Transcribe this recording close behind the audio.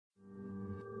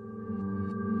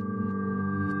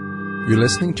You're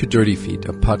listening to Dirty Feet,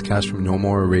 a podcast from No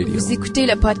More Radio. Vous écoutez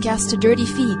le podcast Dirty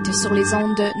Feet sur les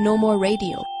ondes de No More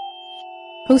Radio.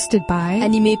 Hosted by,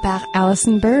 animé par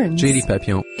Allison Burns, JD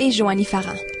Papillon, et Joanie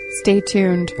Farran. Stay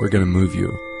tuned. We're gonna move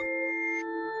you.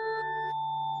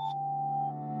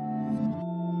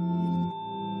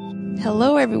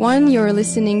 Hello everyone, you're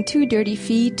listening to Dirty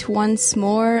Feet once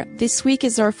more. This week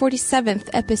is our 47th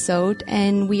episode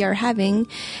and we are having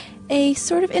a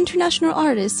sort of international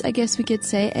artist, I guess we could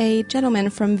say, a gentleman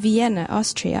from Vienna,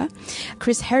 Austria.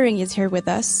 Chris Herring is here with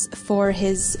us for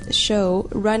his show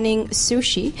Running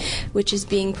Sushi, which is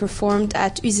being performed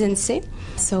at Uzense.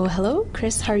 So hello,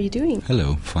 Chris, how are you doing?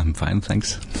 Hello, I'm fine,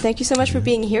 thanks. Thank you so much for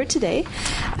being here today.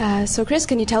 So Chris,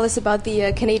 can you tell us about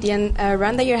the Canadian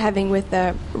run that you're having with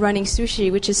Running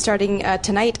Sushi, which is starting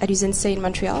tonight at Uzense in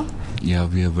Montreal? Yeah,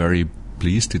 we are very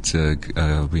pleased. It's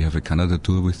we have a Canada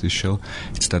tour with this show.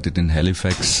 It started in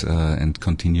Halifax and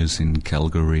continues in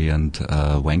Calgary and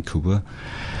Vancouver.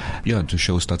 Yeah, the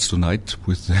show starts tonight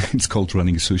with it's called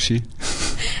Running Sushi.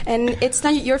 And it's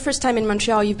not your first time in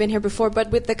Montreal. You've been here before,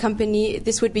 but with the company,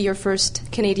 this would be your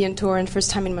first Canadian tour and first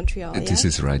time in Montreal. This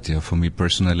is right. Yeah, for me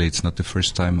personally, it's not the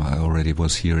first time. I already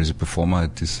was here as a performer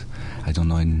at this, I don't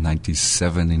know, in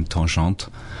 '97 in Tangente.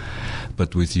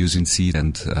 But with Using Seed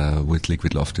and with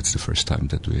Liquid Loft, it's the first time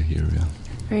that we're here. Yeah.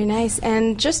 Very nice.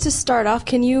 And just to start off,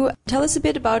 can you tell us a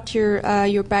bit about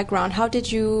your background? How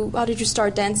did you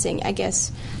start dancing? I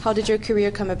guess how did your career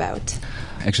come about?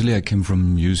 Actually, I came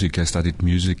from music. I studied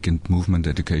music and movement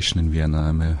education in Vienna.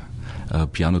 I'm a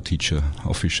piano teacher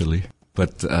officially.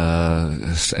 But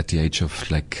at the age of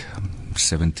like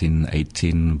 17,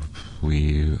 18,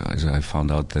 I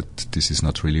found out that this is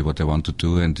not really what I want to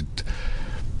do, and it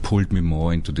pulled me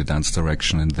more into the dance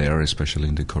direction, and there especially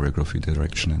in the choreography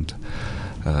direction,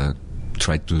 and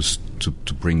tried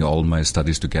to bring all my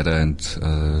studies together and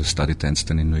studied dance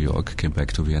then in New York, came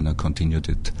back to Vienna, continued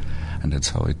it, and that's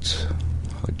how it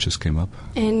just came up.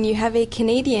 And you have a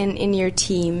Canadian in your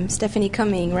team, Stephanie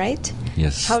Cumming, right?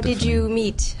 Yes. How did you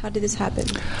meet? How did this happen?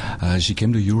 She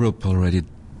came to Europe already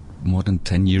more than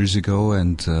 10 years ago,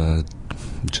 and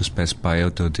just passed by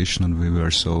at the audition, and we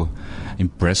were so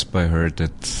impressed by her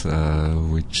that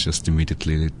we just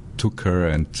immediately took her,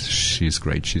 and she's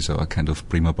great. She's our kind of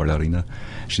prima ballerina.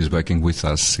 She's working with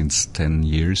us since 10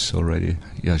 years already.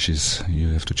 Yeah, you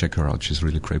have to check her out. She's a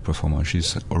really great performer.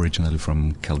 She's originally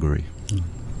from Calgary.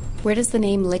 Where does the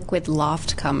name Liquid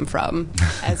Loft come from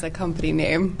as a company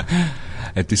name?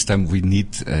 At this time we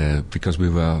need, because we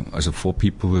were, as a 4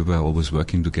 people, we were always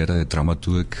working together, a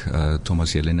dramaturg,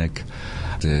 Thomas Jelinek,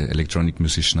 the electronic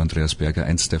musician Andreas Berger,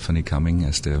 and Stephanie Cumming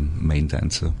as the main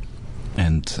dancer.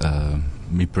 And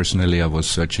me personally, I was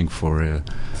searching for a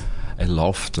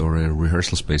loft or a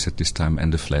rehearsal space at this time,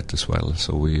 and a flat as well.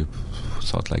 So we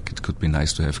thought like it could be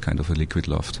nice to have kind of a liquid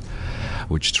loft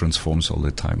which transforms all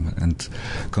the time. And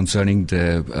concerning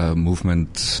the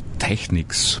movement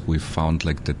techniques, we found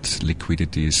like that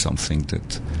liquidity is something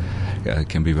that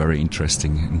can be very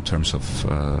interesting in terms of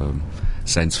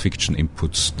science fiction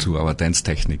inputs to our dance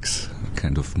techniques,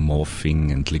 kind of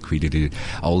morphing and liquidity.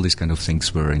 All these kind of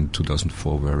things were in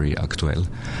 2004 very actual,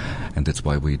 and that's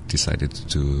why we decided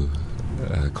to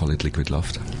call it Liquid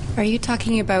Loft. Are you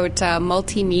talking about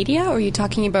multimedia, or are you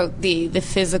talking about the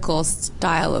physical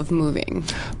style of moving?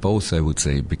 Both, I would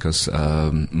say, because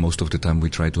most of the time we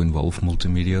try to involve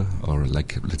multimedia, or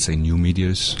like, let's say, new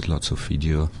medias, lots of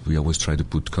video. We always try to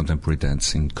put contemporary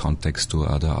dance in context to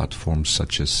other art forms,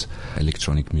 such as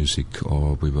electronic music,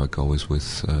 or we work always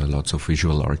with lots of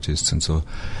visual artists, and so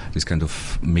this kind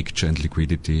of mixture and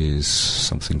liquidity is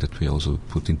something that we also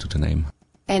put into the name.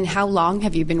 And how long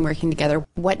have you been working together?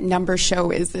 What number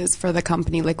show is this for the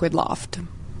company Liquid Loft?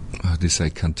 This I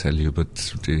can't tell you, but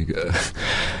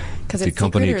the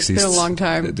company exists. It's been a long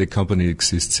time. The company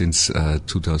exists since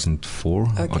 2004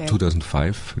 or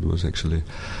 2005. It was actually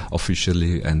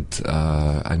officially, and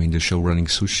I mean the show Running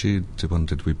Sushi, the one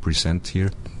that we present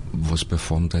here, was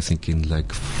performed I think in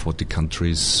like 40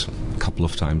 countries, a couple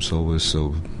of times over.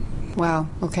 So. Wow,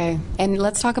 okay. And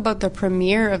let's talk about the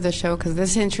premiere of the show, because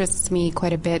this interests me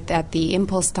quite a bit. At the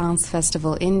Impulse Dance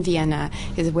Festival in Vienna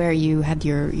is where you had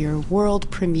your world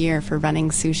premiere for Running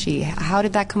Sushi. How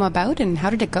did that come about, and how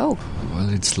did it go?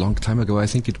 Well, it's a long time ago. I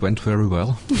think it went very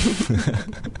well.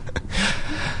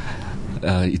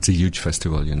 It's a huge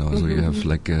festival, you know, so you have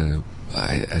like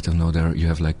I don't know, you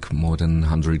have like more than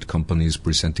 100 companies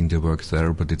presenting their work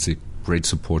there, but it's a great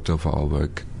supporter of our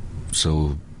work.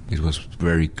 So it was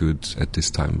very good at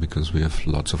this time because we have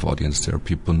lots of audience there.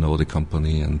 People know the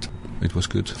company, and it was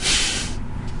good.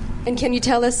 And can you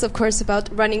tell us, of course,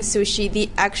 about Running Sushi,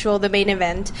 the main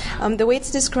event? The way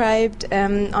it's described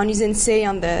on Usensei,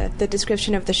 on the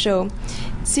description of the show,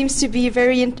 seems to be a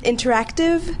very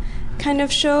interactive kind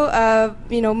of show,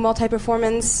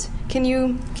 multi-performance. Can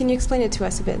you explain it to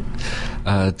us a bit?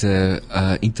 The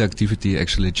interactivity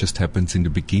actually just happens in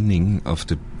the beginning of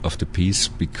the piece,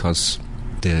 because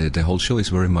the whole show is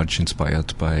very much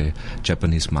inspired by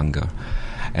Japanese manga.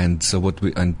 And so what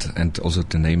we and also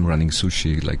the name Running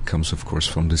Sushi comes of course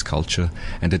from this culture.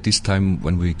 And at this time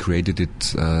when we created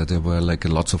it, there were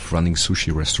lots of running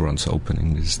sushi restaurants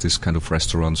opening. It's this kind of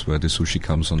restaurants where the sushi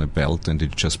comes on a belt and you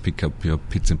just pick up your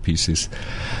bits and pieces.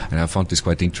 And I found this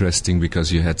quite interesting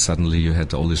because you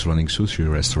had all these running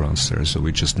sushi restaurants there. So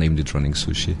we just named it Running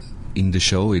Sushi. In the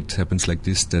show, it happens like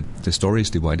this, that the story is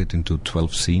divided into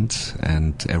 12 scenes,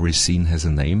 and every scene has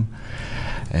a name.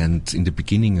 And in the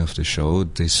beginning of the show,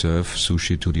 they serve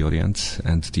sushi to the audience,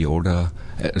 and the order,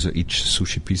 so each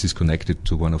sushi piece is connected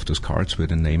to one of those cards where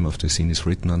the name of the scene is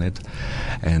written on it.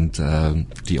 And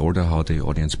the order how the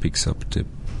audience picks up the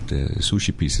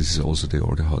sushi pieces is also the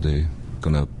order how they're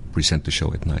going to present the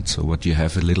show at night. So what you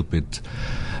have a little bit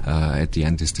at the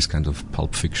end is this kind of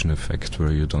Pulp Fiction effect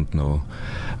where you don't know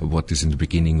what is in the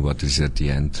beginning, what is at the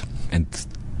end. And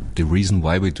the reason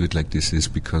why we do it like this is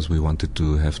because we wanted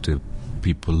to have the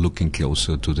people looking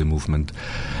closer to the movement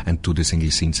and to the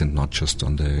single scenes and not just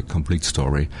on the complete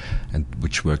story, and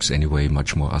which works anyway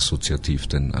much more associative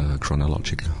than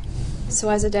chronological. So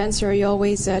as a dancer, you're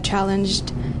always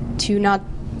challenged to not,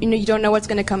 you don't know what's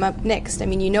going to come up next. I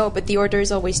mean, but the order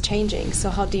is always changing. So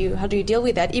how do you deal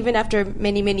with that, even after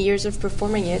many, many years of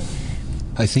performing it?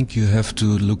 I think you have to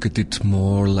look at it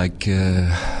more like,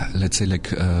 let's say,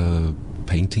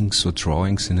 paintings or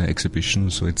drawings in an exhibition.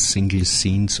 So it's single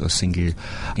scenes or single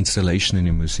installation in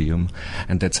a museum,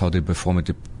 and that's how they perform it.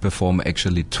 They perform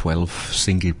actually 12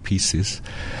 single pieces.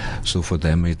 So for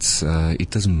them, it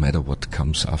doesn't matter what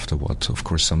comes after what. Of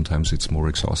course, sometimes it's more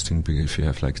exhausting if you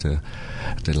have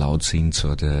the loud scenes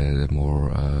or the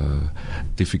more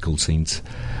difficult scenes.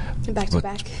 Back to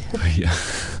back. Yeah.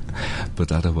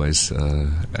 But otherwise,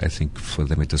 I think for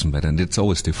them it doesn't matter, and it's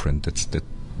always different. That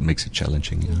makes it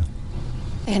challenging. Yeah.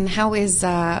 And how is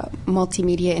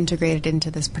multimedia integrated into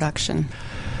this production?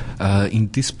 In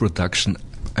this production,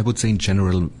 I would say in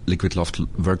general, Liquid Loft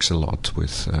works a lot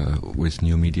with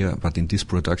new media, but in this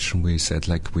production we said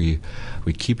we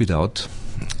keep it out,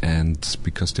 and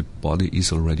because the body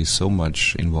is already so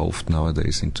much involved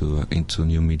nowadays into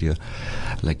new media,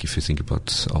 if you think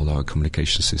about all our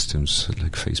communication systems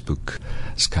like Facebook,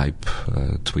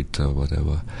 Skype, Twitter,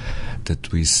 whatever,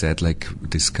 that we said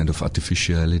this kind of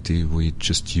artificiality we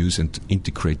just use and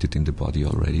integrate it in the body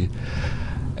already.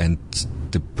 And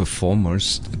the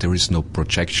performers, there is no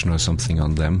projection or something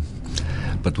on them,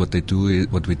 but what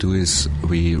we do is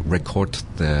we record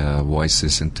their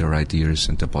voices and their ideas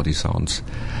and their body sounds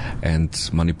and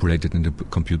manipulate it in the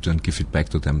computer and give it back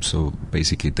to them. So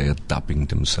basically they are dubbing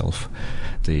themselves,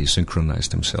 they synchronize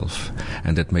themselves,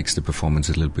 and that makes the performance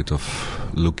a little bit of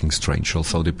looking strange.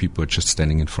 Although the people are just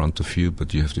standing in front of you,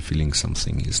 but you have the feeling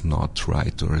something is not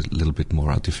right or a little bit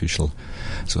more artificial.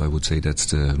 So I would say that's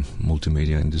the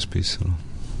multimedia in this piece.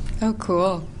 Oh,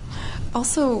 cool.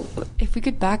 Also, if we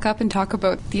could back up and talk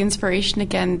about the inspiration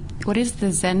again, what is the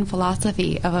Zen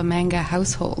philosophy of a manga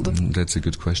household? That's a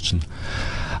good question.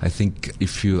 I think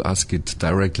if you ask it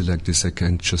directly like this, I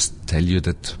can just tell you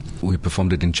that we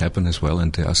performed it in Japan as well,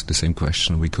 and they asked the same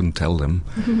question. We couldn't tell them.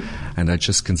 And I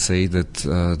just can say that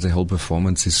the whole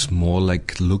performance is more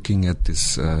like looking at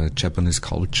this Japanese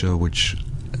culture, which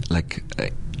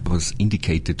was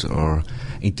indicated or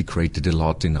integrated a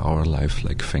lot in our life,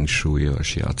 like Feng Shui or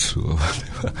Shiatsu or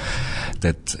whatever.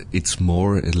 That it's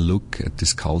more a look at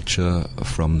this culture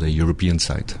from the European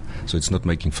side. So it's not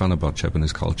making fun about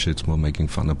Japanese culture, it's more making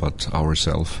fun about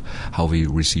ourselves, how we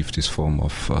receive this form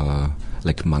of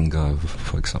manga,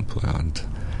 for example,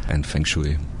 and Feng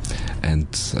Shui.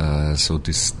 And so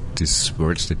this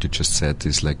words that you just said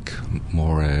is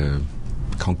more a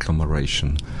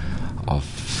conglomeration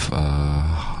of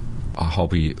how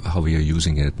we are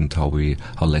using it and how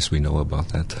less we know about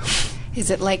that. Is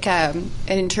it like an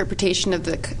interpretation of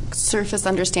the surface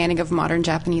understanding of modern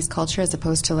Japanese culture as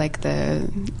opposed to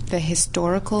the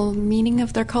historical meaning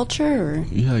of their culture? Or?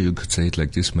 Yeah, you could say it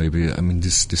like this maybe. I mean,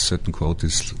 this certain quote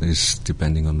is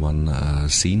depending on one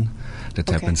scene that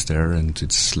happens there, and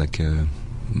it's like a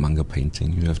manga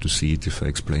painting. You have to see it. If I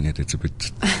explain it, it's a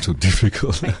bit too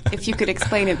difficult. Right. If you could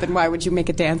explain it, then why would you make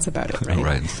a dance about it, right?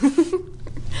 Right.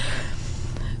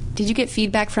 Did you get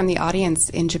feedback from the audience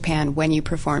in Japan when you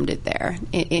performed it there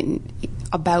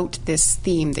about this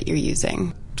theme that you're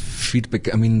using?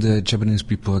 feedback, I mean, the Japanese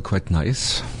people are quite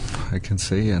nice, I can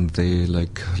say, and they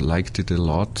liked it a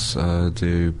lot.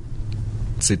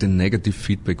 The negative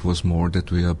feedback was more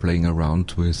that we are playing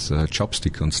around with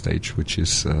chopstick on stage, which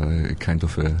is kind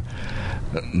of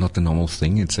not a normal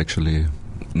thing. It's actually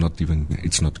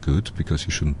it's not good, because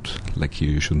you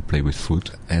shouldn't play with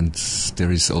food. And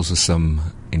there is also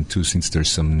since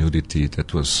there's some nudity,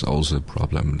 that was also a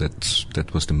problem.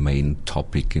 That was the main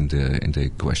topic in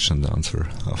the question and answer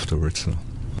afterwards. So,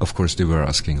 of course, they were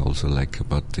asking also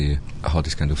about how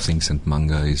this kind of things and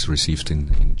manga is received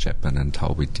in Japan, and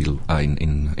how we deal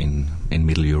in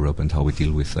Middle Europe, and how we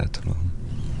deal with that.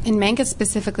 In manga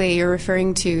specifically, you're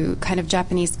referring to kind of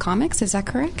Japanese comics, is that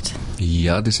correct?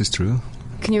 Yeah, this is true.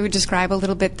 Can you describe a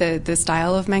little bit the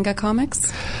style of manga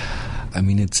comics? I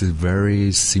mean, it's a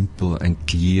very simple and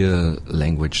clear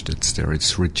language that's there.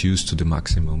 It's reduced to the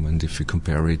maximum, and if you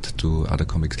compare it to other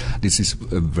comics, this is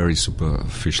a very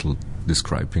superficial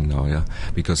describing now, yeah,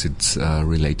 because it's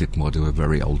related more to a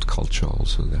very old culture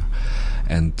also there.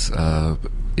 And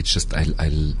it's just,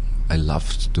 I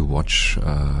love to watch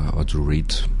or to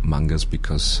read mangas,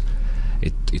 because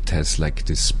it has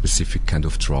this specific kind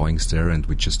of drawings there, and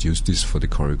we just use this for the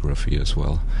choreography as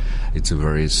well. It's a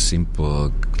very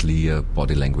simple, clear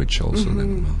body language also.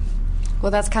 Mm-hmm.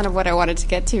 Well, that's kind of what I wanted to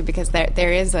get to, because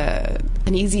there is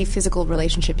an easy physical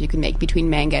relationship you can make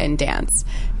between manga and dance,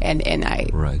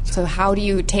 Right. So how do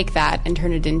you take that and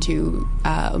turn it into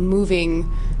moving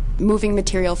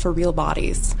material for real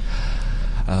bodies?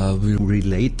 We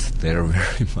relate there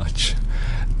very much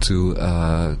to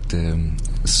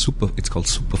it's called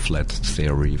superflat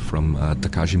theory from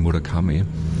Takashi Murakami,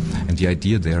 and the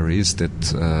idea there is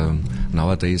that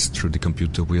nowadays through the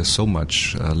computer we are so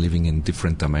much living in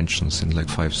different dimensions, in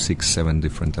 5, 6, 7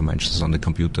 different dimensions on the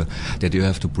computer, that you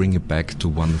have to bring it back to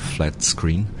one flat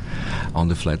screen, on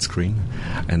the flat screen.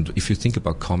 And if you think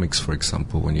about comics, for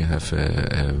example, when you have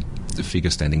a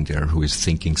figure standing there who is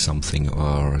thinking something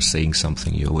or saying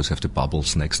something, you always have the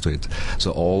bubbles next to it.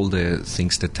 So all the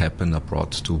things that happen are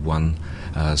brought to one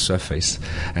surface,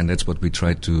 and that's what we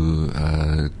try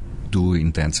to do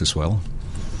in dance as well.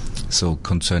 So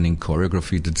concerning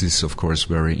choreography, that is of course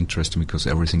very interesting, because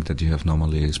everything that you have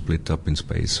normally split up in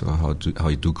space, or how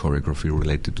you do choreography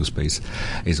related to space,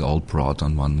 is all brought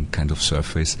on one kind of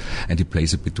surface, and he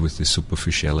plays a bit with the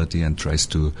superficiality and tries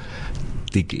to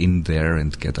dig in there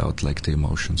and get out the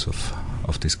emotions of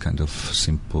this kind of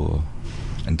simple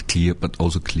and clear, but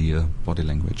also clear body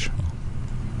language.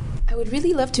 I would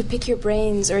really love to pick your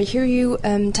brains or hear you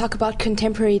talk about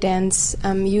contemporary dance.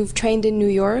 You've trained in New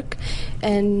York,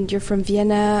 and you're from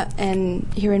Vienna and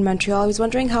here in Montreal. I was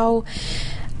wondering how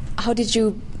did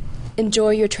you enjoy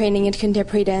your training in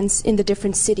contemporary dance in the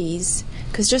different cities?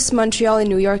 Because just Montreal and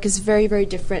New York is very, very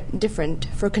different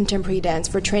for contemporary dance,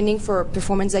 for training, for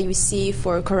performance that you see,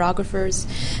 for choreographers.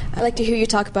 I'd like to hear you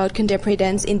talk about contemporary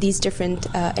dance in these different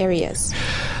areas.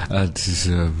 This is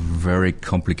a very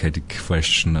complicated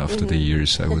question after the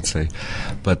years, I would say.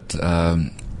 But,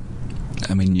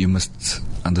 I mean, you must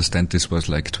understand this was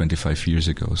 25 years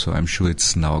ago, so I'm sure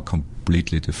it's now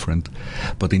completely different.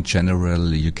 But in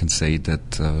general, you can say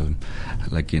that,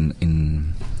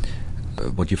 in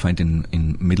what you find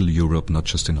in Middle Europe, not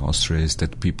just in Austria, is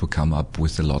that people come up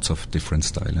with lots of different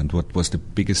style. And what was the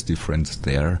biggest difference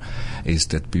there is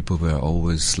that people were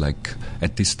always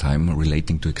at this time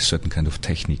relating to a certain kind of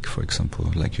technique. For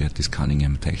example, you had this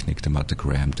Cunningham technique, the Martha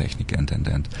Graham technique, and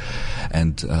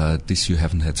this you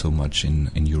haven't had so much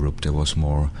in Europe. There was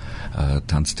more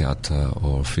Tanztheater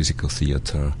or physical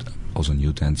theater, also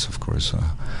new dance, of course.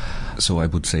 So I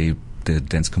would say the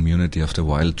dance community, after a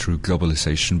while, through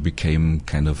globalization, became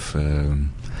kind of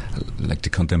the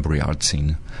contemporary art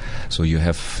scene. So you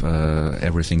have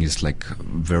everything is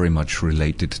very much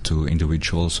related to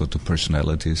individuals or to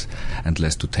personalities, and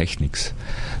less to techniques.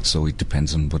 So it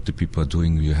depends on what the people are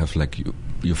doing. You have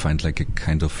you find a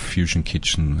kind of fusion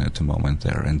kitchen at the moment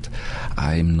there, and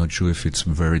I'm not sure if it's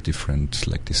very different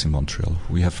like this in Montreal.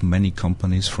 We have many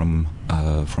companies from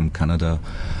Canada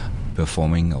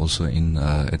performing also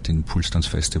at the Impulse Dance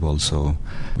Festival, so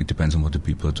it depends on what the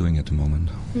people are doing at the moment.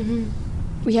 Mm-hmm.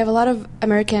 We have a lot of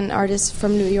American artists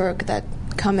from New York that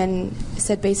come and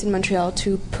set base in Montreal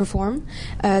to perform.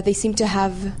 They seem to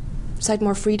have slightly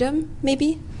more freedom,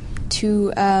 maybe,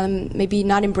 to maybe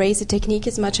not embrace the technique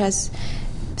as much as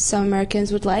some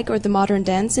Americans would like, or the modern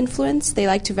dance influence. They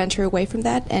like to venture away from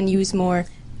that and use more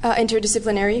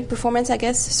interdisciplinary performance, I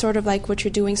guess, sort of like what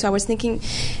you're doing. So I was thinking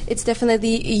it's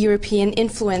definitely a European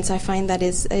influence. I find that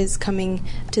is coming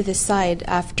to this side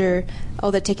after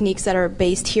all the techniques that are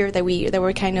based here that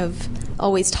were kind of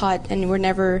always taught, and we're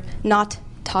never not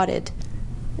taught it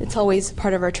It's always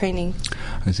part of our training.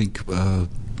 I think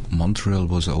Montreal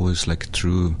was always like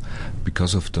true,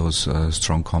 because of those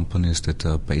strong companies that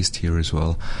are based here as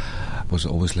well, was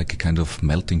always like a kind of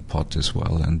melting pot as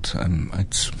well. And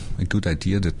it's a good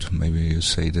idea that maybe you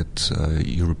say that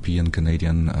European,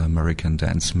 Canadian, American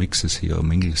dance mixes here or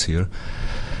mingles here.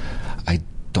 I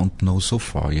don't know so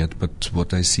far yet, but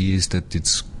what I see is that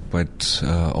it's quite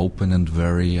open and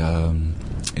very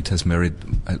it has married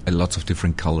a lots of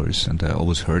different colors, and I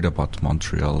always heard about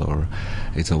Montreal, or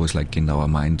it's always like in our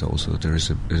mind also there is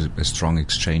a strong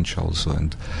exchange also,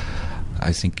 and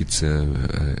I think it's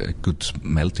a good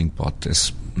melting pot,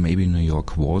 as maybe New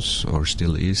York was or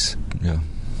still is. Yeah.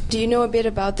 Do you know a bit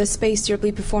about the space you'll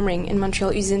be performing in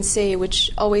Montreal, Usine C,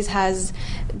 which always has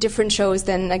different shows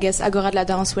than, I guess, Agora de la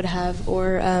Danse would have,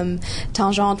 or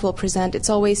Tangente will present? It's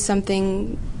always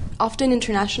something often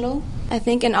international, I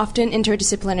think, and often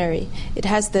interdisciplinary. It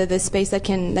has the space that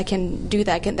can do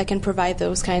that, that can provide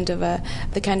those kind of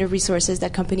the kind of resources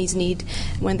that companies need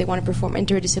when they want to perform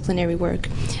interdisciplinary work.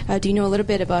 Do you know a little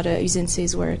bit about Usine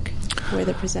C's work, where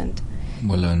they present?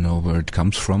 Well, I know where it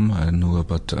comes from. I knew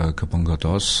about Kaponga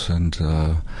DOS, and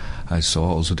I saw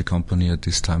also the company at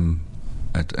this time.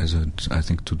 I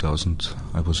think 2000,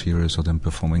 I was here, I saw them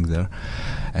performing there,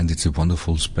 and it's a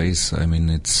wonderful space. I mean,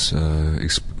 it's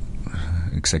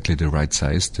exactly the right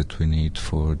size that we need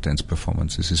for dance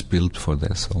performances. It's built for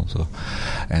this also,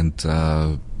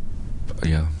 and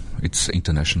it's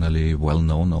internationally well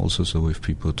known also. So if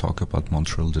people talk about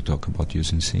Montreal, they talk about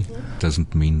Usine C.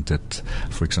 Doesn't mean that,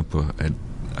 for example,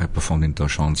 I performed in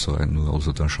Tangente, so I knew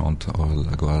also Tangente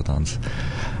or Agora Dance.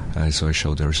 So I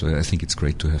showed there. So I think it's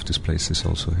great to have these places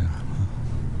also. Yeah.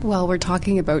 Well, we're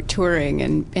talking about touring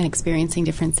and experiencing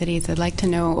different cities. I'd like to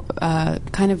know,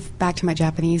 kind of back to my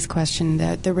Japanese question,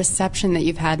 the reception that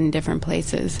you've had in different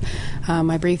places.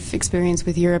 My brief experience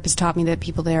with Europe has taught me that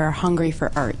people there are hungry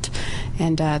for art,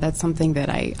 and that's something that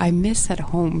I miss at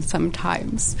home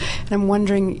sometimes. And I'm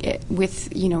wondering,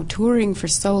 with touring for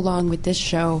so long with this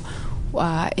show,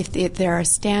 if there are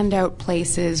standout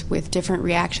places with different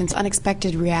reactions,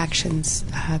 unexpected reactions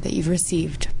that you've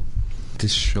received.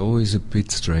 This show is a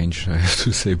bit strange, I have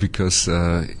to say, because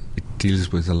it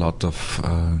deals with a lot of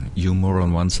humor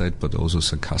on one side, but also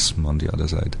sarcasm on the other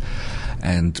side.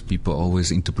 And people always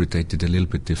interpret it a little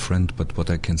bit different, but what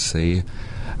I can say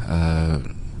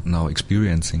now,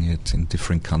 experiencing it in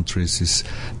different countries, is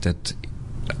that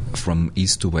from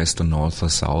east to west or north or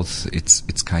south, it's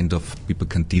kind of, people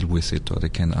can deal with it or they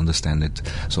can understand it.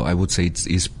 So I would say it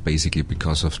is basically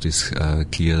because of this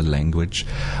clear language,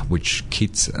 which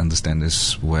kids understand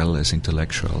as well as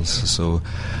intellectuals. So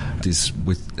this,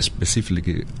 with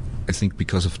specifically, I think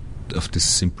because of this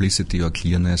simplicity or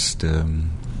clearness,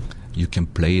 you can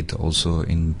play it also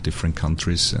in different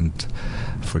countries, and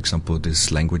for example,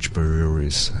 this language barrier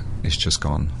is just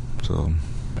gone. So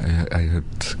I had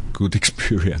good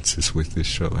experiences with this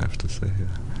show, I have to say. Yeah.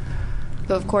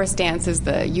 So, of course, dance is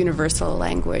the universal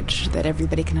language that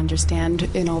everybody can understand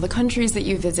in all the countries that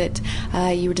you visit.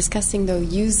 You were discussing, though,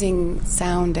 using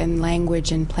sound and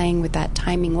language and playing with that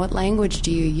timing. What language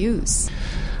do you use?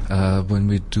 When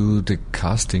we do the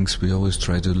castings, we always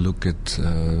try to look at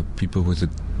people with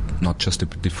not just a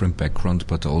different background,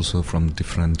 but also from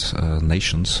different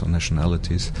nations or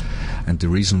nationalities. And the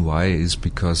reason why is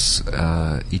because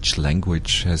each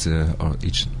language or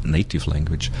each native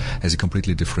language has a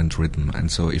completely different rhythm.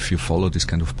 And so if you follow this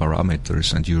kind of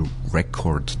parameters and you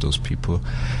record those people,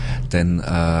 then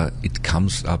it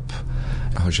comes up,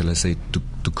 how shall I say,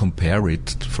 to compare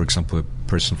it, for example, a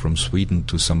person from Sweden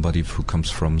to somebody who comes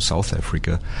from South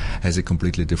Africa has a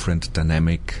completely different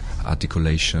dynamic,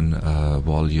 articulation,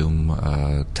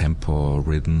 volume, tempo,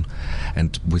 rhythm.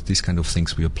 And with these kind of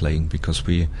things we are playing, because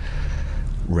we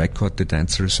record the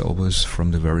dancers always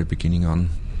from the very beginning on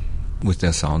with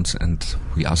their sounds, and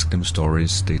we ask them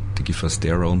stories. They give us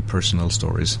their own personal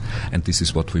stories, and this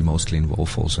is what we mostly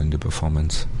involve also in the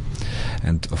performance.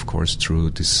 And of course,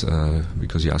 through this,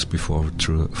 because you asked before,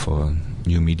 for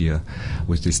new media,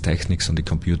 with these techniques on the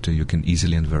computer, you can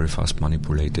easily and very fast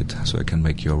manipulate it. So I can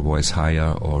make your voice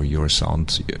higher, or your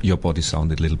body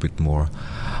sound a little bit more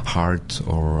hard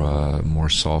or more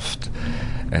soft,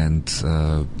 and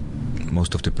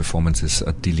most of the performances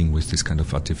are dealing with this kind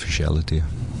of artificiality.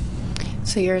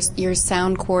 So your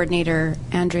sound coordinator,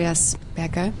 Andreas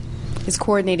Becker, is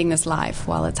coordinating this live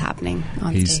while it's happening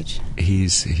on stage.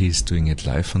 He's doing it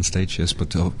live on stage, yes,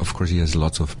 but of course he has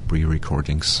lots of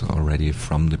pre-recordings already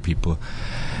from the people.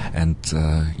 And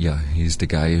he's the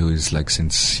guy who is like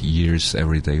since years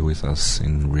every day with us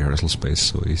in rehearsal space,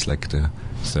 so he's like the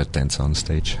third dancer on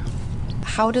stage.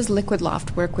 How does Liquid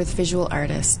Loft work with visual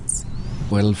artists?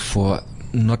 Well, for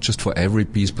not just for every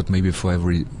piece, but maybe for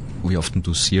every, we often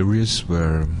do series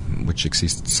which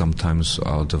exists sometimes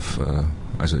out of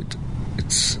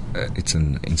it's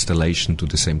an installation to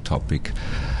the same topic,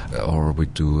 or we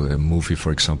do a movie.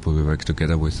 For example, we work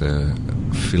together with a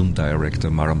film director,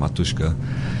 Mara Matuszka,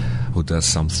 who does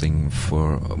something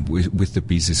with the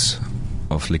pieces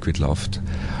of Liquid Loft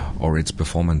or its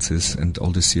performances, and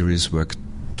all the series work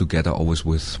together always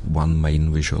with one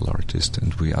main visual artist,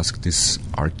 and we ask this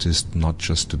artist not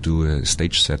just to do a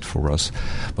stage set for us,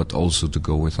 but also to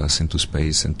go with us into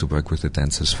space and to work with the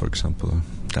dancers, for example,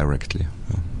 directly.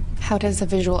 How does a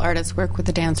visual artist work with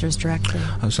the dancers directly?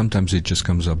 Sometimes it just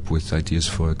comes up with ideas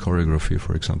for a choreography,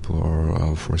 for example,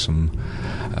 or for some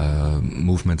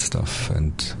movement stuff.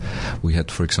 And we had,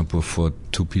 for example, for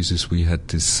 2 pieces, we had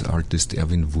this artist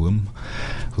Erwin Wurm,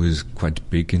 who is quite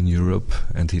big in Europe,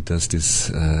 and he does this.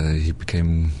 He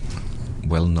became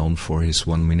well known for his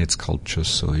 1-minute sculptures,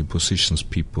 so he positions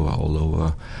people all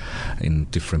over in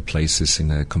different places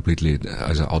in a completely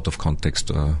either out of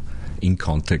context or in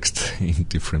context in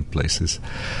different places.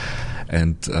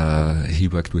 And he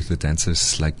worked with the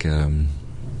dancers like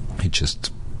he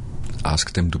just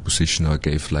asked them to position or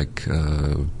gave like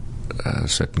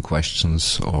certain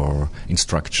questions or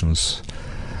instructions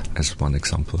as one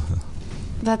example.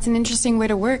 That's an interesting way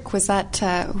to work. Was that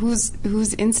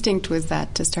whose instinct was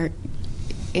that to start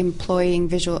employing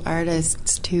visual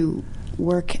artists to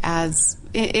work as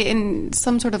in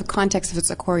some sort of context if it's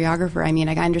a choreographer? I mean,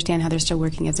 I understand how they're still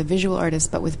working as a visual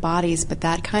artist, but with bodies, but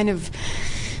that kind of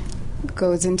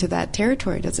goes into that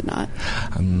territory, does it not?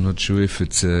 I'm not sure if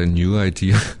it's a new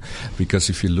idea, because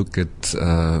if you look at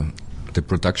the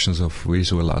productions of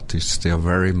visual artists, they are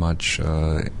very much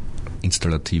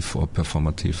installative or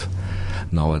performative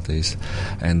nowadays.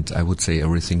 And I would say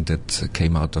everything that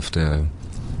came out of the,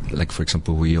 like for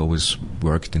example, we always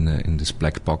worked in this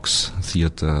black box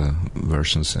theater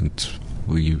versions, and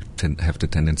we have the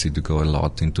tendency to go a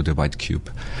lot into the white cube.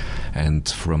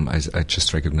 And I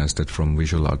just recognized that from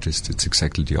visual artists, it's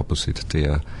exactly the opposite. They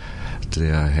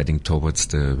are heading towards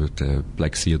the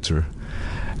black theater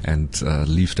and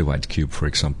leave the white cube, for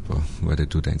example, where they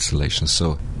do the installation.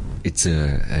 So it's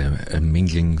a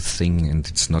mingling thing, and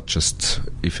it's not just,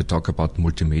 if you talk about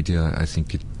multimedia, I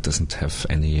think it doesn't have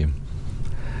any.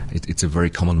 It's a very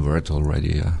common word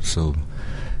already, yeah? So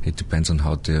it depends on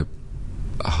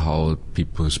how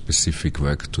people specific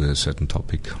work to a certain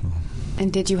topic.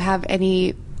 And did you have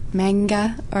any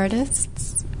manga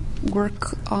artists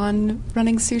work on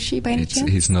Running Sushi by any chance?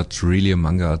 He's not really a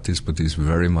manga artist, but he's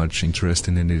very much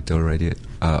interested in it already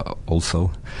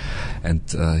also. And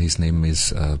his name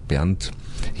is Bernd.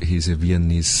 He's a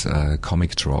Viennese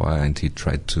comic drawer, and he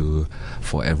tried to,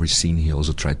 for every scene, he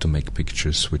also tried to make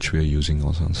pictures, which we are using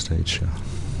also on stage. Yeah.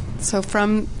 So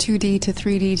from 2D to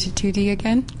 3D to 2D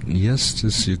again? Yes,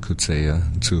 this you could say,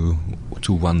 to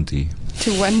 1D. To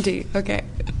 1D, okay.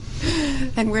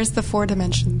 And where's the 4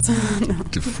 dimensions?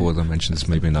 The 4 dimensions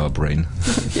maybe in our brain.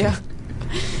 Yeah,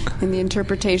 in the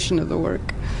interpretation of the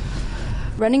work.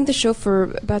 Running the show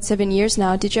for about 7 years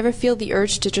now, did you ever feel the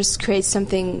urge to just create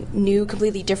something new,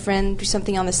 completely different, do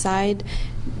something on the side?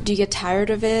 Do you get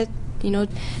tired of it? You know,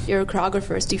 you're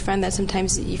choreographers. Do you find that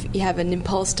sometimes you have an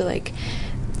impulse to like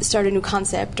start a new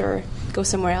concept or go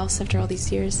somewhere else after all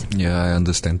these years? Yeah, I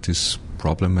understand this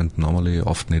problem, and normally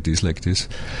often it is like this.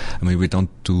 I mean, we don't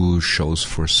do shows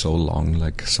for so long,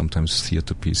 like sometimes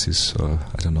theater pieces or,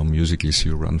 I don't know, musicals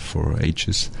you run for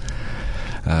ages.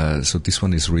 So this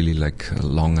one is really like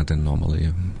longer than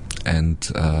normally. And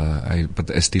but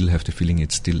I still have the feeling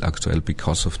it's still actual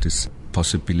because of this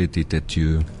possibility that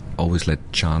you always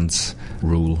let chance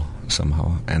rule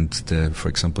somehow. And for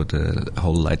example, the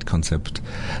whole light concept,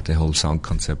 the whole sound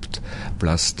concept,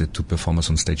 plus the 2 performers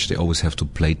on stage, they always have to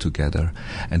play together.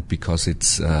 And because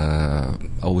it's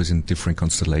always in different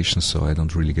constellations, so I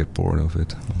don't really get bored of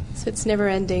it. So it's never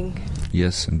ending.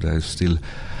 Yes, and I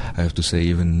have to say,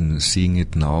 even seeing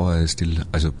it now, I still,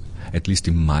 at least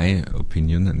in my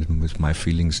opinion and with my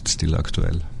feelings, it's still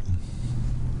actual.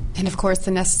 And of course,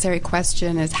 the necessary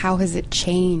question is, how has it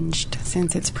changed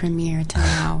since its premiere to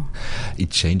now? It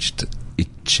changed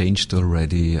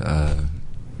already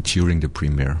during the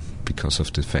premiere because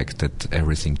of the fact that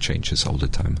everything changes all the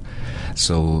time.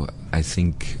 So I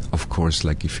think, of course,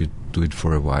 like if you do it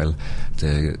for a while,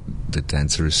 the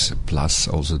dancers plus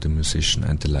also the musician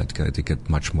and the light guy, they get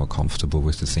much more comfortable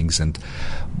with the things. And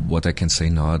what I can say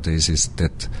nowadays is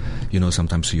that, you know,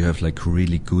 sometimes you have like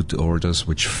really good orders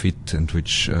which fit and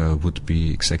which would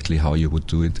be exactly how you would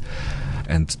do it.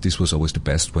 And this was always the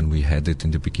best when we had it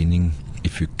in the beginning.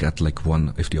 If you got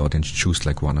if the audience chose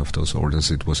one of those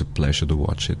orders, it was a pleasure to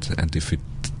watch it. And if it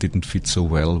didn't fit so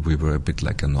well, we were a bit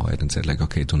annoyed and said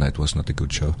okay, tonight was not a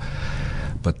good show.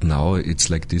 But now it's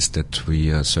like this, that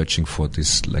we are searching for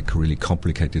these really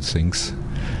complicated things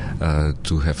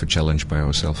to have a challenge by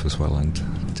ourselves as well, and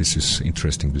this is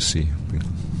interesting to see.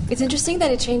 It's interesting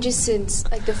that it changes since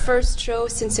the first show,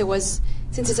 since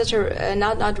it's such a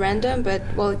not random, but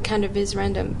it kind of is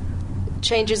random. It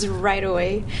changes right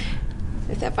away.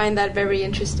 I find that very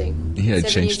interesting. Yeah, it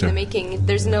 7 changed years in the making.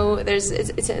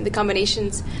 It's the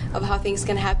combinations of how things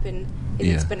can happen.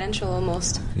 It's exponential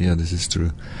almost. Yeah, this is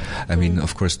true. I mean,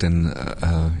 of course, then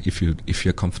if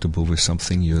you're comfortable with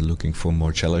something, you're looking for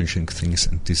more challenging things,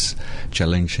 and these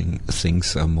challenging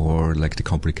things are more like the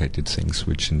complicated things,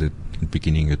 which in the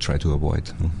beginning you try to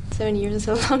avoid. 7 years is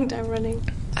a long time running.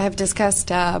 I've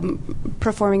discussed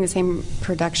performing the same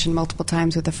production multiple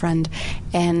times with a friend,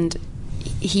 and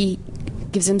he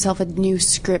gives himself a new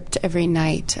script every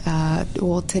night.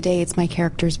 Today it's my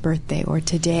character's birthday, or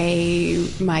today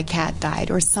my cat died,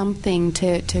 or something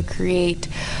to create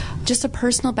just a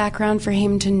personal background for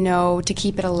him to know, to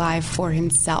keep it alive for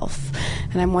himself.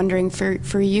 And I'm wondering,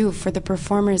 for you, for the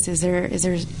performers, is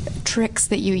there tricks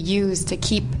that you use to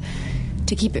keep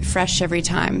it fresh every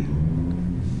time?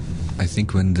 I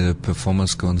think when the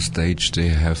performers go on stage, they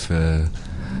have a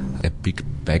big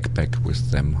backpack with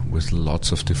them, with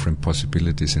lots of different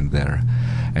possibilities in there,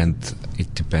 and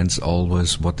it depends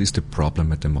always what is the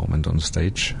problem at the moment on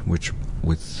stage, with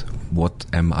what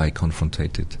am I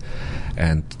confronted,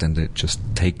 and then they just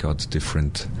take out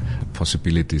different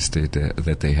possibilities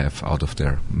that they have out of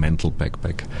their mental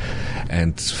backpack.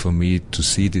 And for me to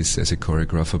see this as a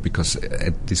choreographer, because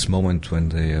at this moment when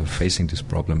they are facing this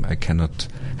problem, I cannot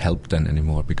help them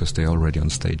anymore because they're already on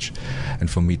stage. And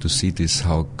for me to see this,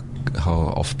 how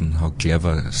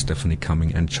clever Stephanie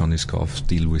Cumming and Johnny Scoff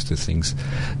deal with the things,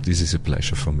 this is a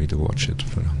pleasure for me to watch it.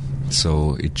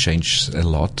 So it changed a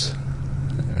lot,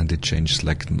 and it changed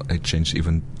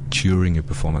even during a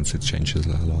performance, it changes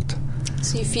a lot.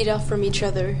 So you feed off from each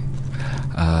other?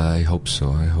 I hope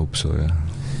so, yeah.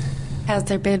 Has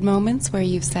there been moments where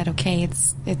you've said, okay,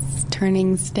 it's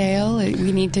turning stale,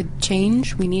 we need to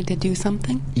change, we need to do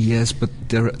something? Yes, but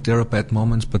there are bad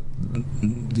moments, but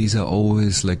these are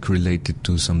always related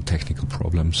to some technical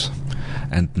problems,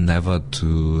 and never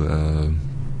to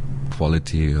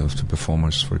quality of the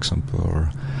performers, for example,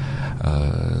 or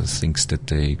things that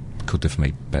they could have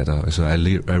made better. So I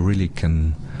really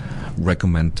can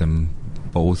recommend them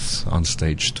both on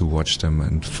stage to watch them,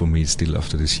 and for me still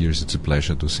after these years it's a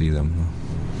pleasure to see them.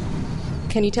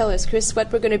 Can you tell us, Chris,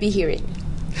 what we're going to be hearing?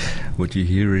 What you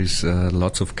hear is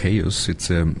lots of chaos. It's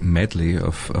a medley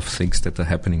of things that are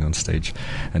happening on stage,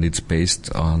 and it's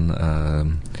based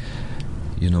on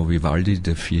Vivaldi,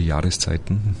 the 4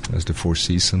 Jahreszeiten, as the 4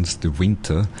 seasons, the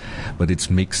winter, but it's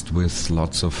mixed with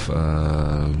lots of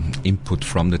input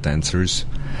from the dancers.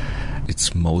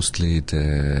 It's mostly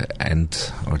the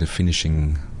end or the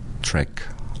finishing track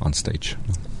on stage.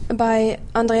 By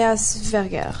Andreas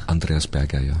Berger. Andreas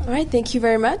Berger, yeah. All right, thank you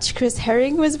very much. Chris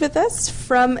Herring was with us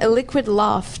from A Liquid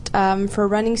Loft for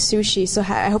Running Sushi. So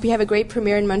I hope you have a great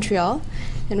premiere in Montreal,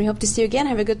 and we hope to see you again.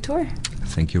 Have a good tour.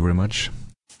 Thank you very much.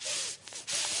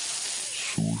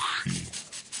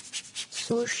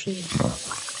 Sushi.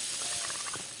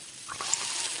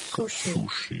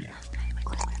 Sushi.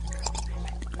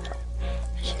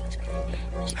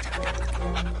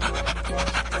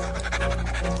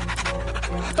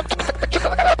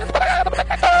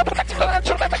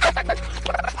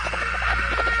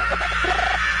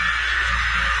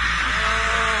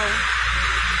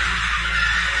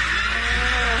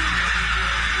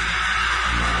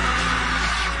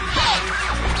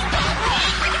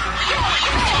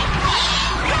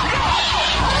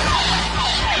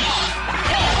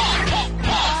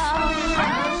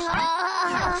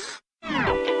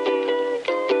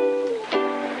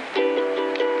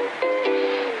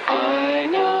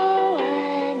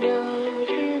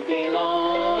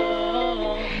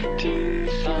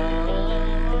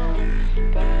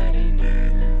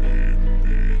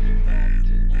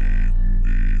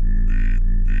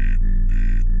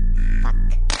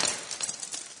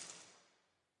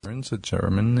 A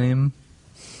German name?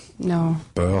 No.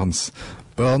 Burns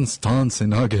dance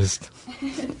in August.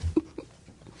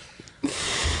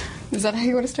 Is that how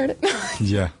you want to start it?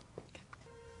 Yeah.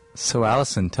 So,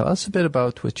 Alison, tell us a bit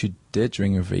about what you did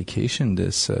during your vacation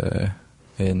at the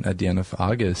end of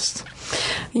August.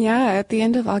 Yeah, at the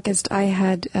end of August, I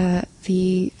had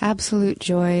the absolute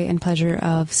joy and pleasure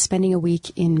of spending a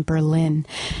week in Berlin,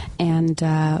 and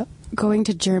going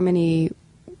to Germany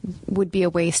would be a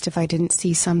waste if I didn't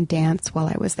see some dance while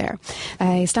I was there.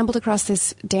 I stumbled across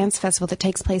this dance festival that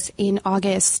takes place in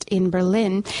August in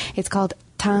Berlin. It's called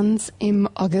Tanz im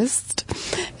August,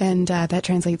 and that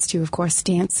translates to, of course,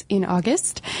 Dance in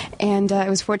August. And I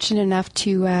was fortunate enough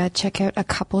to check out a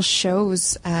couple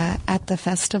shows at the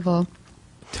festival.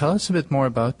 Tell us a bit more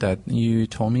about that. You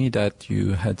told me that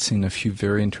you had seen a few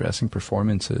very interesting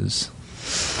performances.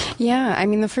 Yeah, I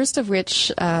mean, the first of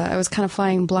which I was kind of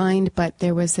flying blind, but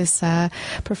there was this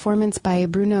performance by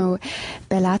Bruno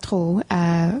Bellatro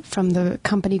from the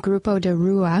company Grupo de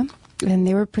Rua, and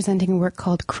they were presenting a work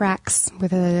called Cracks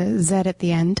with a Z at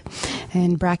the end,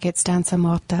 in brackets, Dança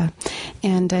Morta.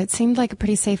 And it seemed like a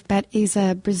pretty safe bet. He's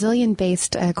a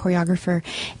Brazilian-based choreographer,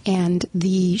 and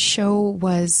the show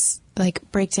was like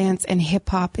breakdance and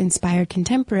hip-hop inspired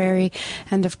contemporary.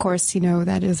 And of course, you know,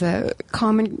 that is a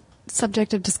common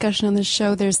subject of discussion on this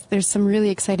show. There's some really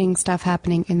exciting stuff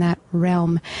happening in that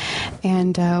realm.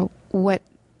 And what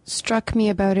struck me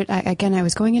about it, I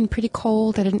was going in pretty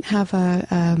cold. I didn't have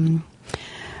a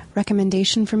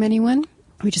recommendation from anyone.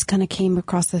 We just kind of came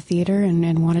across the theater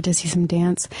and wanted to see some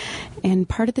dance. And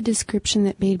part of the description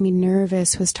that made me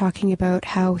nervous was talking about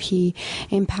how he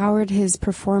empowered his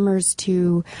performers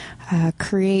to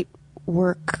create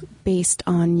work based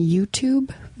on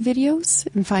YouTube videos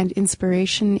and find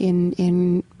inspiration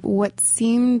in what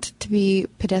seemed to be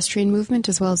pedestrian movement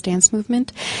as well as dance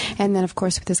movement. And then, of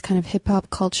course, with this kind of hip-hop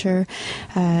culture,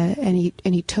 and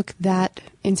he took that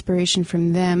inspiration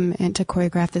from them and to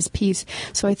choreograph this piece.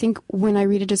 So I think when I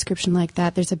read a description like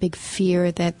that, there's a big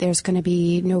fear that there's going to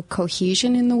be no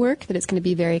cohesion in the work, that it's going to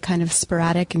be very kind of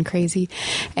sporadic and crazy.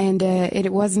 And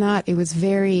it was not. It was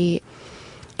very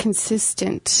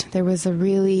consistent. There was a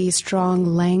really strong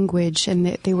language, and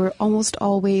they were almost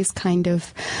always kind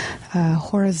of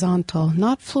horizontal,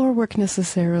 not floor work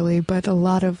necessarily, but a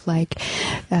lot of like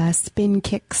spin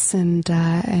kicks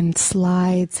and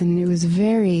slides, and it was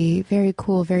very, very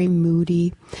cool, very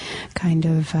moody, kind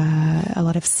of a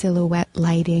lot of silhouette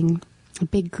lighting, a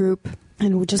big group,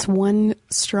 and just one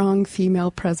strong female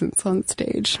presence on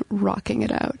stage rocking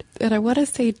it out. And I want to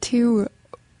say too,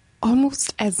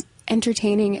 almost as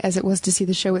entertaining as it was to see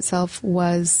the show itself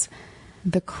was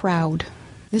the crowd.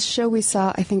 This show we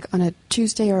saw, I think, on a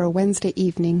Tuesday or a Wednesday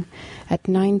evening at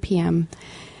 9 p.m.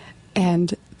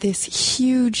 And this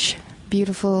huge,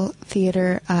 beautiful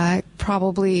theater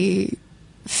probably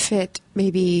fit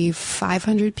maybe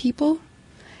 500 people.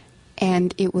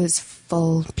 And it was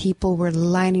full. People were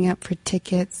lining up for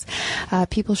tickets.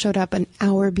 People showed up an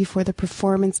hour before the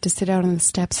performance to sit out on the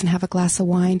steps and have a glass of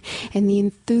wine. And the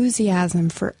enthusiasm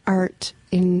for art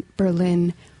in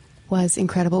Berlin was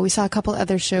incredible. We saw a couple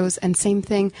other shows, and same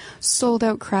thing, sold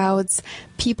out crowds,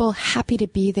 people happy to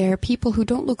be there, people who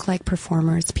don't look like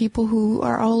performers, people who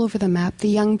are all over the map, the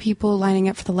young people lining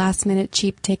up for the last minute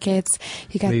cheap tickets.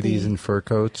 You got ladies in fur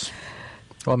coats.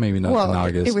 Well, maybe not in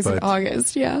August. It was in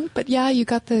August, yeah. But yeah, you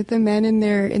got the men in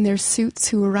their suits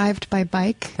who arrived by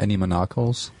bike. Any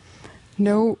monocles?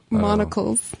 No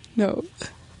monocles. No.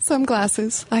 Some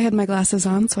glasses. I had my glasses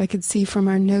on so I could see from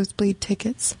our nosebleed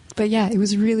tickets. But yeah, it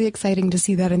was really exciting to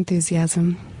see that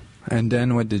enthusiasm. And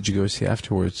then what did you go see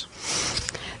afterwards?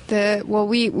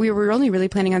 We were only really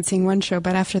planning on seeing one show,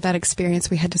 but after that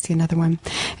experience, we had to see another one.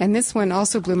 And this one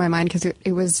also blew my mind because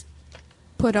it was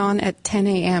put on at 10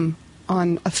 a.m.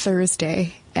 on a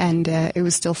Thursday, and it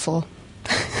was still full,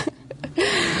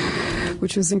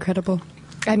 which was incredible.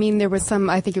 I mean, there was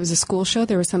I think it was a school show,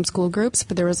 there were some school groups,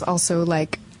 but there was also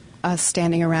like us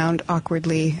standing around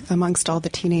awkwardly amongst all the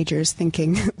teenagers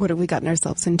thinking, what have we gotten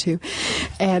ourselves into?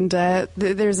 And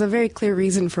there's a very clear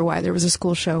reason for why there was a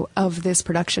school show of this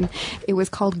production. It was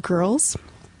called Girls,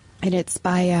 and it's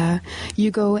by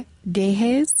Hugo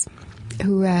Dehaes,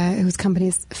 whose company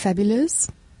is Fabuleuse.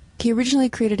 He originally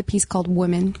created a piece called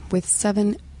Women with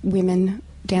 7 women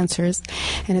dancers,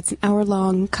 and it's an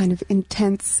hour-long, kind of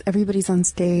intense, everybody's on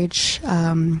stage,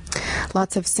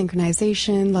 lots of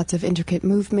synchronization, lots of intricate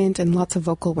movement, and lots of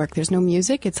vocal work. There's no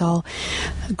music. It's all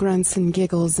grunts and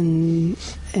giggles and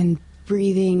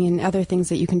breathing and other things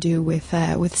that you can do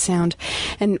with sound.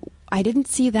 And I didn't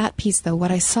see that piece, though.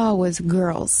 What I saw was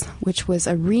Girls, which was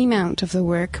a remount of the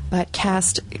work, but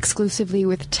cast exclusively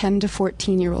with 10 to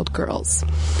 14-year-old girls,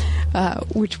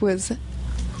 which was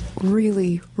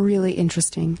really, really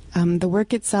interesting. The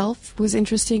work itself was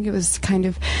interesting. It was kind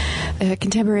of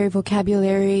contemporary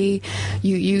vocabulary.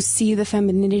 You see the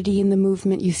femininity in the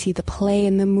movement. You see the play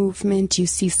in the movement. You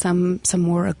see some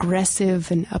more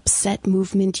aggressive and upset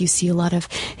movement. You see a lot of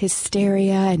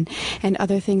hysteria and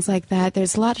other things like that.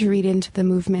 There's a lot to read into the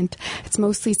movement. It's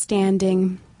mostly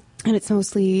standing. and it's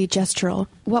mostly gestural.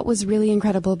 What was really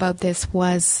incredible about this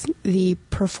was the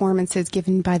performances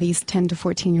given by these 10 to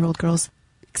 14-year-old girls.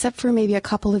 Except for maybe a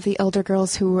couple of the elder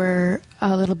girls who were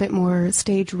a little bit more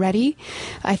stage ready,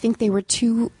 I think they were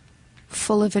too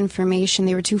full of information.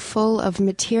 They were too full of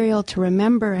material to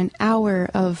remember an hour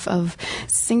of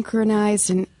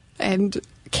synchronized and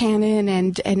canon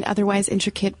and otherwise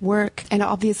intricate work. And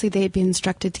obviously they had been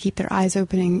instructed to keep their eyes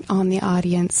opening on the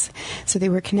audience. So they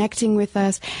were connecting with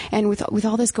us. And with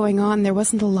all this going on, there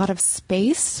wasn't a lot of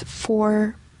space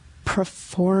for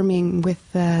performing with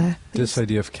this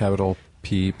idea of capital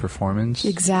P performance.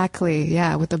 Exactly,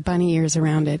 yeah, with the bunny ears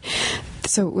around it.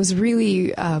 So it was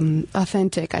really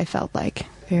authentic, I felt like.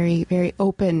 Very, very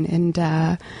open and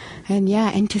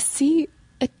to see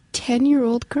a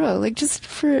 10-year-old girl, like just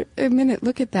for a minute,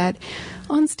 look at that,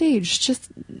 on stage, just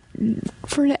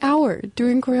for an hour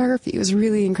doing choreography. It was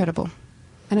really incredible.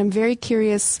 And I'm very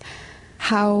curious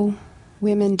how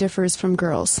women differs from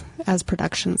girls as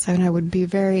productions. And I would be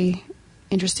very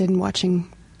interested in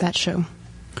watching that show.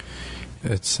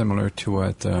 It's similar to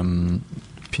what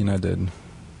Pina did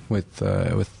with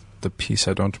the piece,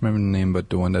 I don't remember the name, but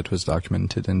the one that was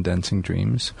documented in Dancing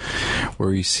Dreams,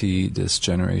 where you see this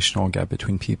generational gap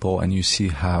between people and you see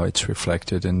how it's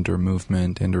reflected in their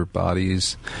movement, in their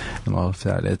bodies, and all of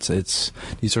that. It's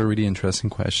these are really interesting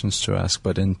questions to ask,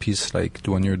 but in pieces like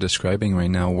the one you're describing right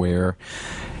now, where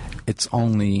it's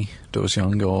only those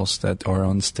young girls that are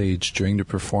on stage during the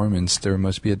performance, there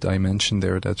must be a dimension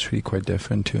there that's really quite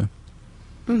different too.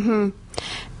 Mm-hmm.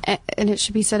 And it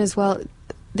should be said as well,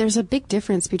 there's a big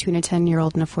difference between a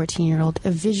 10-year-old and a 14-year-old,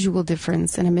 a visual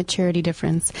difference and a maturity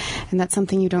difference. And that's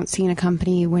something you don't see in a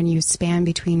company when you span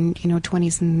between,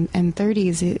 20s and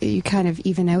 30s. You kind of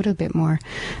even out a bit more.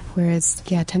 Whereas,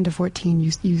 10 to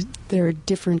 14, there are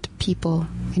different people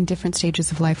in different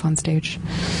stages of life on stage.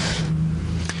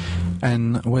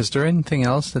 And was there anything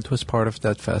else that was part of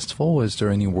that festival? Was there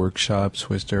any workshops?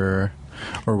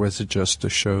 Or was it just the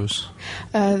shows?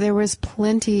 There was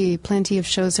plenty of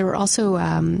shows. There were also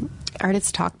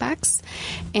artist talkbacks,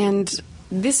 and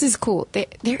this is cool.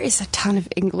 There is a ton of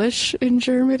English in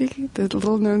Germany, the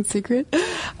little known secret.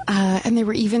 And there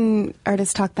were even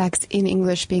artist talkbacks in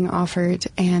English being offered,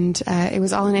 and it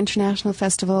was all an international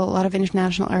festival, a lot of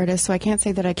international artists. So I can't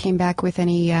say that I came back with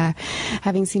any,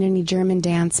 having seen any German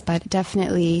dance, but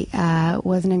definitely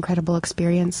was an incredible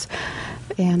experience.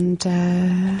 And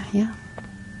yeah.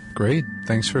 Great.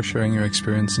 Thanks for sharing your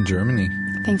experience in Germany.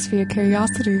 Thanks for your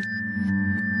curiosity.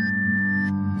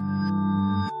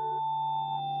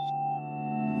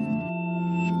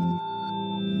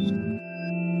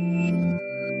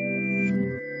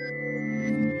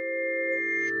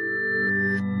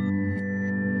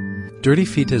 Dirty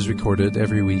Feet is recorded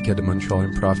every week at the Montreal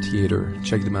Improv Theatre.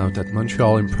 Check them out at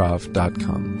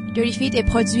montrealimprov.com. Dirty Feet est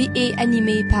produit et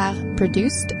animé par,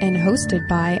 produced and hosted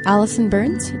by Alison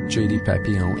Burns, JD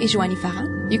Papillon, et Joanie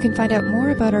Farran. You can find out more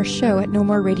about our show at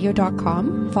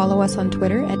nomoreradio.com, follow us on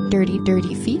Twitter at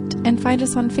Dirty Feet, and find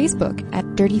us on Facebook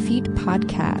at Dirty Feet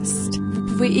Podcast.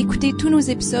 Vous pouvez écouter tous nos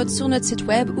épisodes sur notre site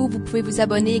web ou vous pouvez vous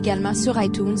abonner également sur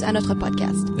iTunes à notre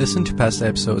podcast. Listen to past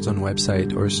episodes on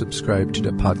website or subscribe to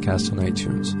the podcast on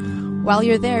iTunes. While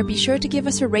you're there, be sure to give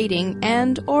us a rating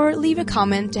and or leave a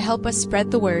comment to help us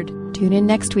spread the word. Tune in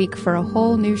next week for a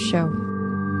whole new show.